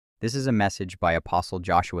This is a message by Apostle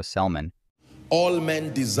Joshua Selman. All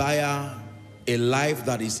men desire a life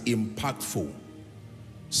that is impactful.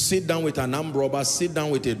 Sit down with an armed robber, sit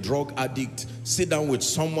down with a drug addict, sit down with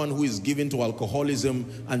someone who is given to alcoholism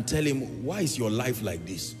and tell him, why is your life like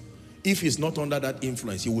this? If he's not under that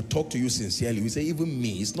influence, he will talk to you sincerely. He will say, even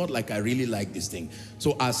me, it's not like I really like this thing.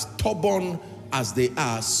 So as stubborn as they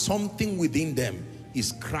are, something within them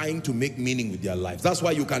is crying to make meaning with their lives. That's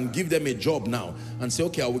why you can give them a job now and say,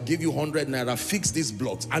 okay, I will give you 100 naira, fix these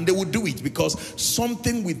blocks. And they will do it because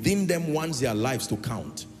something within them wants their lives to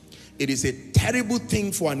count. It is a terrible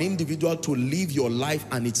thing for an individual to live your life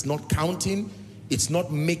and it's not counting. It's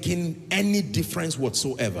not making any difference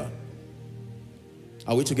whatsoever.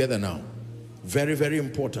 Are we together now? Very, very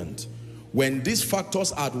important. When these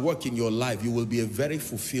factors are at work in your life, you will be a very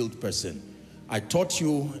fulfilled person. I taught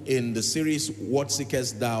you in the series, What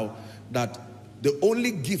Seekest Thou, that the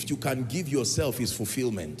only gift you can give yourself is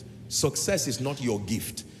fulfillment. Success is not your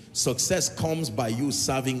gift. Success comes by you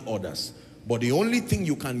serving others. But the only thing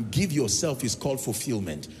you can give yourself is called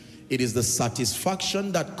fulfillment. It is the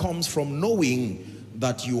satisfaction that comes from knowing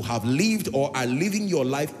that you have lived or are living your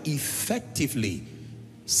life effectively,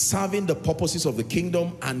 serving the purposes of the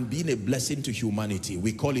kingdom and being a blessing to humanity.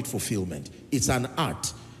 We call it fulfillment. It's an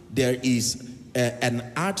art. There is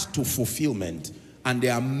an art to fulfillment, and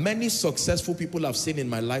there are many successful people I've seen in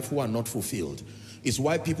my life who are not fulfilled. It's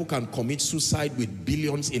why people can commit suicide with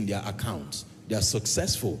billions in their accounts. They are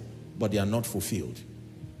successful, but they are not fulfilled.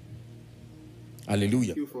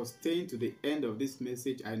 Hallelujah. Thank you for staying to the end of this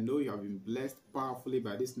message. I know you have been blessed powerfully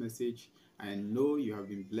by this message. I know you have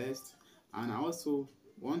been blessed, and I also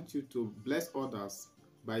want you to bless others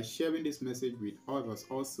by sharing this message with others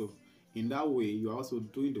also. In that way, you are also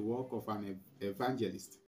doing the work of an evangelist.